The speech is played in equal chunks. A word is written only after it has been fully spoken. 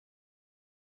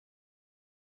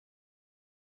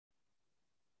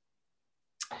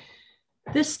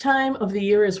This time of the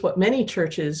year is what many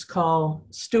churches call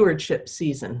stewardship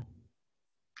season.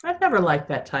 I've never liked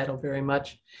that title very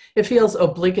much. It feels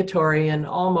obligatory and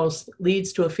almost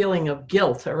leads to a feeling of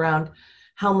guilt around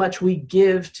how much we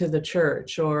give to the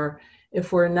church, or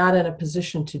if we're not in a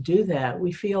position to do that,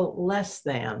 we feel less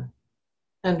than.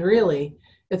 And really,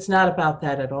 it's not about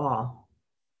that at all.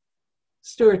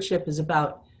 Stewardship is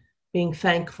about being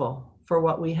thankful for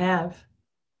what we have,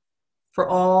 for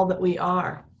all that we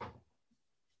are,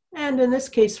 and in this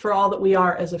case, for all that we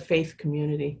are as a faith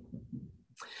community.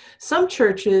 Some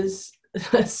churches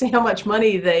see how much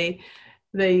money they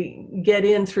get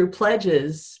in through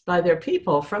pledges by their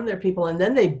people, from their people, and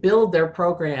then they build their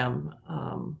program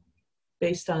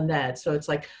based on that. So it's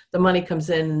like the money comes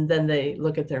in and then they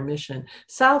look at their mission.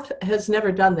 South has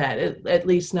never done that, at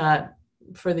least not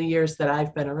for the years that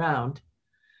I've been around.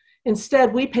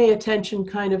 Instead, we pay attention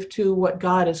kind of to what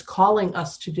God is calling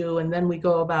us to do, and then we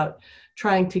go about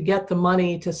trying to get the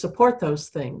money to support those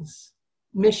things.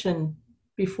 Mission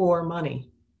before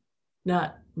money,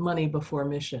 not money before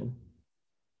mission.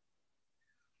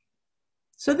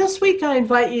 So this week I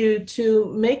invite you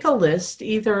to make a list,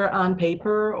 either on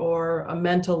paper or a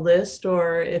mental list,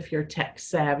 or if you're tech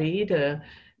savvy, to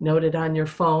note it on your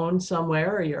phone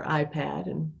somewhere or your iPad.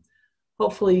 And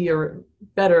hopefully you're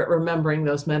better at remembering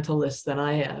those mental lists than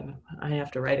I am. I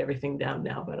have to write everything down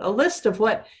now, but a list of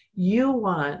what you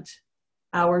want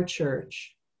our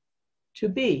church to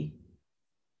be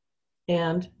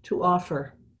and to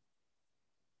offer.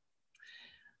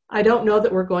 I don't know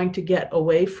that we're going to get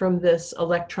away from this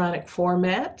electronic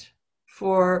format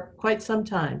for quite some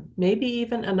time, maybe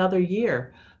even another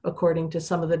year, according to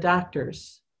some of the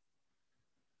doctors.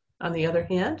 On the other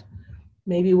hand,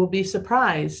 maybe we'll be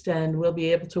surprised and we'll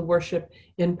be able to worship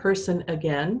in person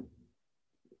again,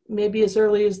 maybe as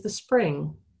early as the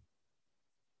spring.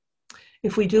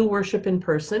 If we do worship in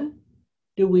person,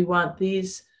 do we want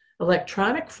these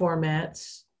electronic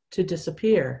formats to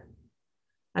disappear?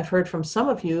 I've heard from some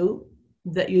of you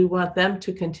that you want them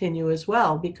to continue as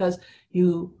well because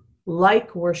you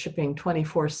like worshiping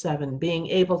 24/7, being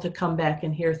able to come back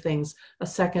and hear things a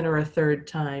second or a third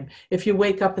time. If you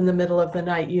wake up in the middle of the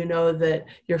night, you know that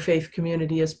your faith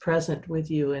community is present with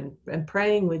you and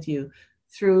praying with you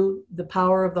through the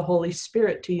power of the Holy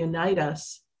Spirit to unite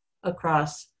us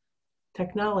across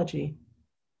technology.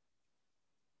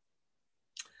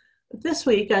 But this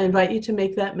week, I invite you to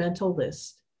make that mental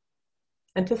list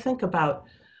and to think about,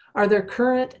 are there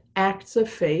current acts of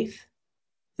faith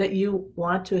that you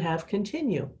want to have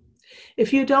continue?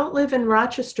 If you don't live in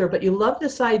Rochester, but you love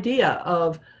this idea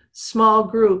of small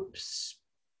groups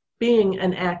being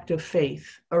an act of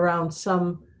faith around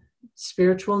some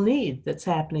spiritual need that's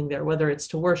happening there, whether it's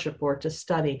to worship or to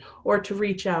study or to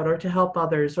reach out or to help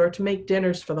others or to make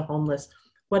dinners for the homeless,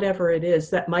 whatever it is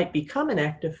that might become an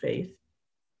act of faith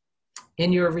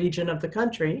in your region of the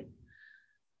country,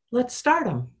 let's start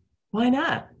them. Why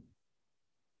not?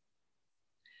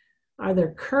 Are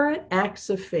there current acts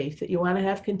of faith that you want to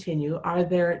have continue? Are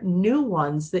there new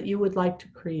ones that you would like to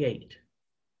create?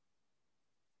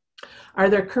 Are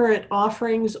there current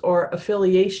offerings or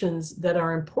affiliations that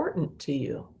are important to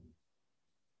you?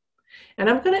 And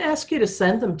I'm going to ask you to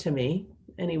send them to me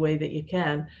any way that you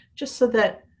can, just so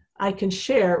that I can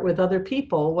share with other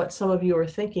people what some of you are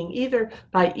thinking, either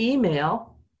by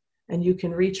email, and you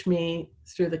can reach me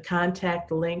through the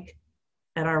contact link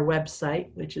at our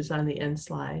website, which is on the end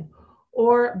slide,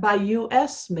 or by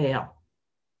US mail.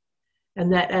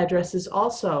 And that address is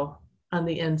also on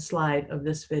the end slide of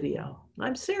this video.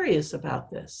 I'm serious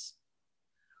about this.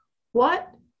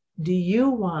 What do you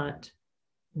want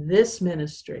this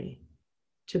ministry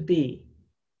to be?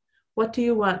 What do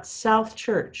you want South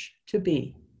Church to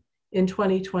be in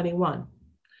 2021?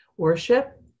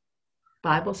 Worship,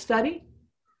 Bible study,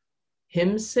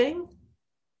 hymn sing?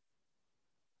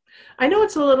 I know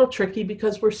it's a little tricky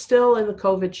because we're still in the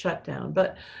COVID shutdown,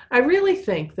 but I really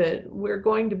think that we're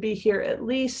going to be here at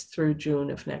least through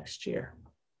June of next year,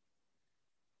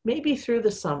 maybe through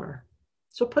the summer.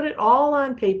 So put it all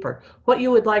on paper, what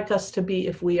you would like us to be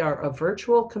if we are a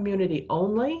virtual community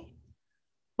only,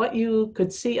 what you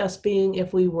could see us being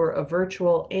if we were a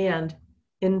virtual and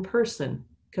in-person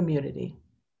community.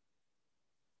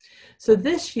 So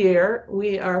this year,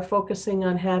 we are focusing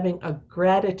on having a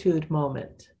gratitude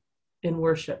moment in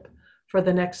worship for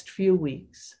the next few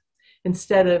weeks,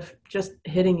 instead of just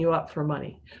hitting you up for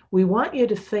money. We want you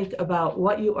to think about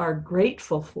what you are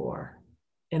grateful for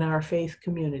in our faith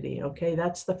community, okay?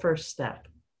 That's the first step.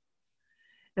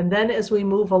 And then as we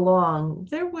move along,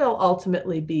 there will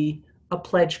ultimately be a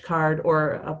pledge card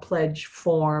or a pledge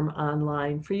form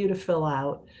online for you to fill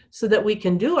out so that we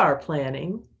can do our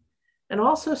planning, and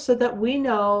also so that we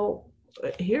know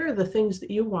here are the things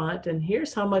that you want and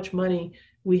here's how much money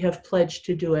we have pledged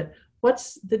to do it.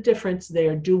 What's the difference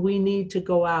there? Do we need to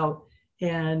go out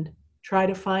and try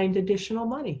to find additional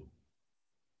money?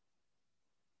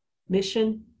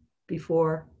 Mission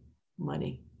before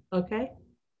money. Okay?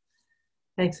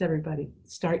 Thanks, everybody.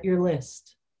 Start your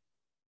list.